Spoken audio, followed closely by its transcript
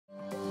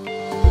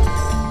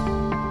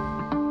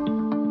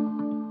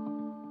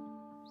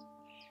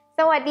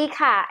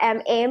Sawadika,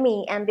 I'm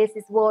Amy and this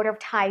is World of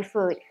Thai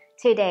Food.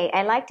 Today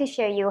I'd like to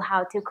show you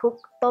how to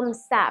cook Tom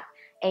Saap.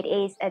 It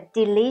is a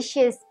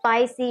delicious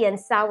spicy and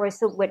sour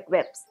soup with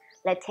ribs.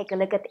 Let's take a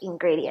look at the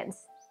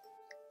ingredients.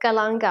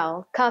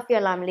 Alangal,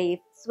 Kaffir lime leaf,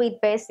 sweet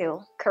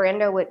basil,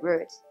 coriander with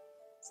roots,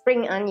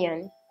 spring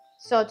onion,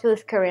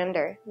 Sawtooth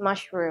Coriander,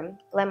 mushroom,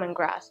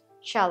 lemongrass,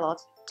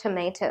 shallot,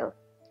 tomato,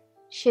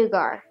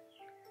 sugar,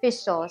 fish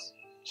sauce,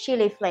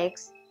 chili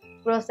flakes,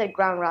 roasted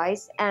ground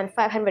rice, and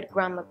 500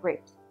 grams of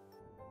ribs.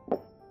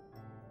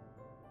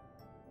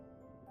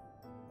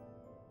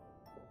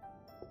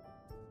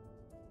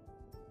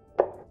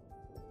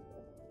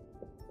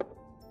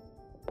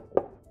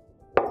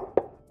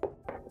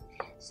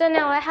 So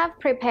now I have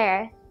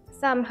prepared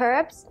some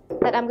herbs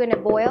that I'm going to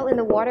boil in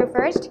the water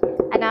first,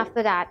 and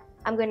after that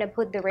I'm going to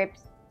put the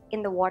ribs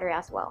in the water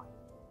as well.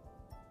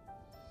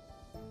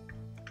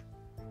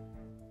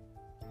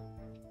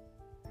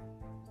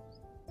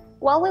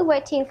 While we're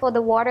waiting for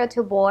the water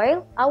to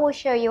boil, I will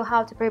show you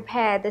how to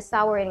prepare the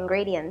sour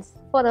ingredients.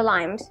 For the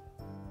limes,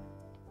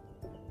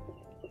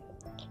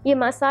 you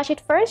massage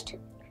it first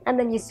and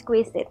then you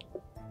squeeze it.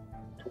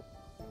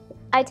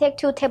 I take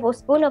 2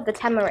 tablespoons of the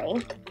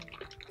tamarind.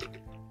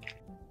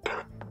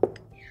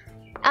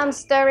 I'm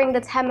stirring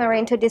the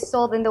tamarind to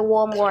dissolve in the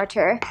warm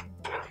water.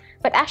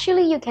 But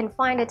actually you can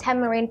find the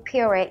tamarind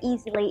puree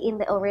easily in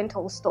the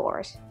Oriental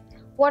stores.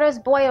 Water's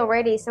boiled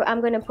already, so I'm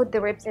going to put the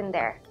ribs in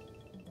there.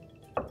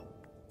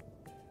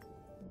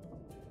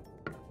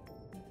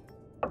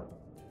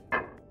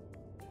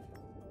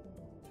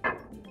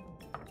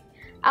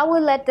 I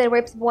will let the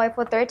ribs boil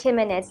for 30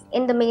 minutes.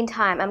 In the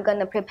meantime, I'm going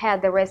to prepare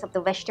the rest of the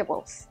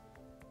vegetables.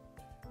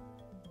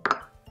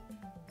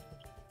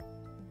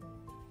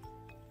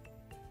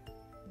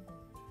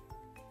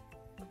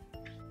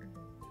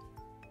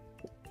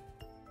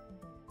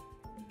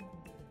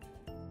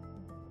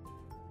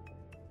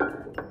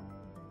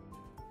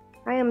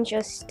 I am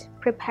just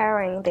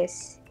preparing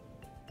this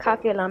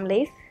Kaffir lime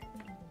leaf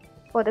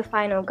for the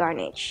final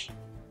garnish.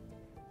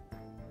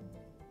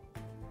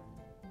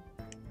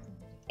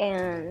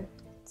 And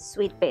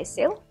sweet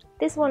basil.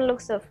 This one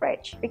looks so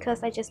fresh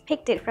because I just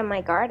picked it from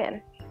my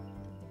garden.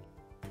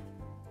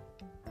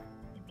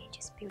 Maybe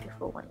just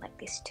beautiful one like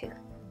this too.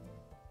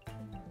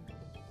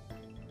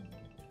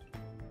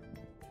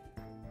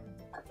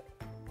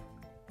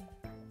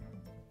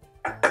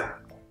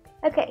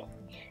 Okay,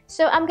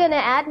 so I'm gonna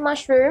add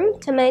mushroom,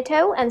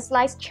 tomato, and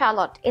sliced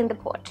shallot in the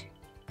pot.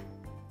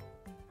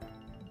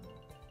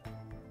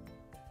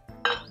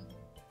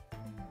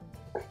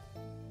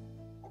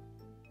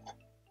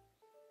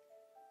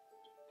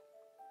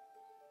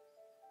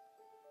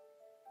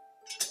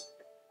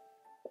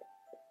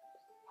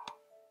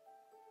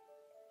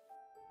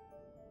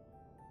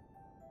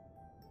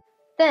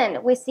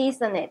 Then we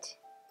season it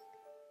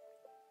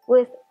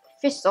with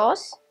fish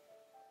sauce,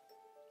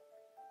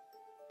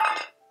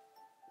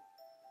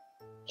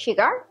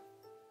 sugar,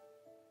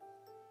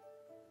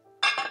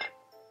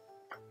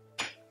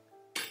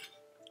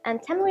 and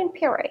tamarind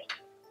puree.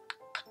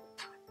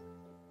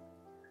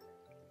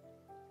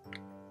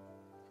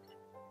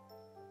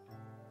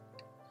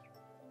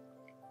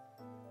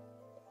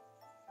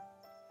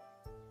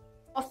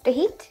 Off the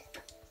heat.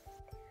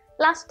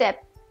 Last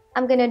step.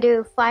 I'm gonna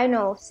do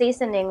final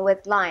seasoning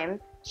with lime,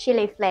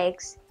 chili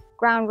flakes,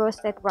 ground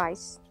roasted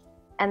rice,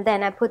 and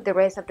then I put the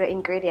rest of the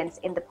ingredients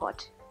in the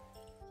pot.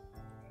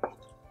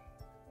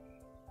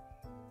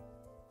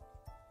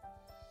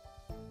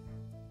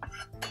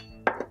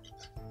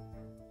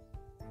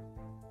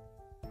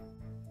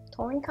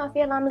 Torn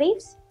Kaffir lime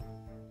leaves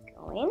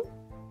go in,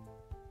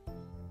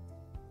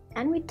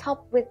 and we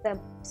top with the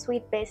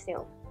sweet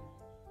basil.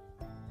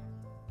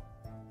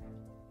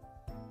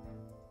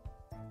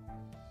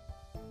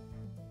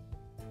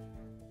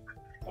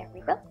 There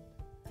we go.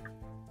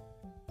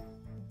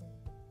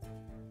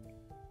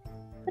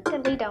 Put the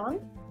lid on.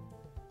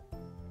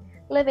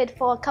 Leave it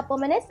for a couple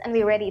minutes and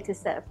we're ready to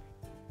serve.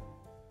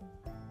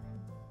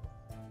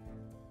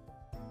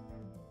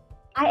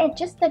 I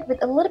adjusted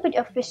with a little bit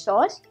of fish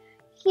sauce.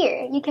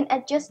 Here, you can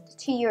adjust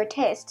to your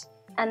taste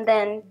and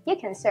then you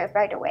can serve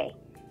right away.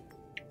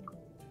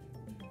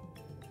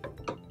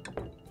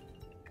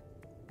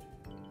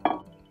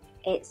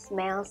 It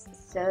smells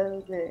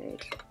so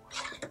good.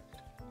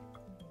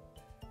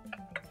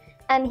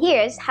 And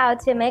here's how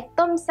to make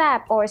Tom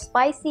Saap or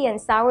spicy and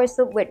sour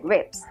soup with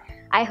ribs.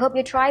 I hope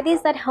you try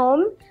this at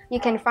home. You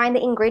can find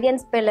the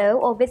ingredients below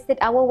or visit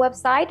our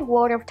website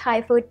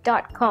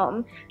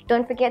worldofthaifood.com.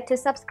 Don't forget to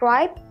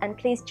subscribe and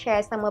please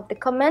share some of the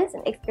comments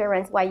and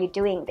experience while you're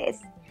doing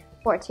this.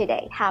 For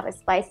today, have a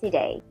spicy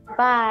day.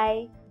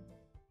 Bye!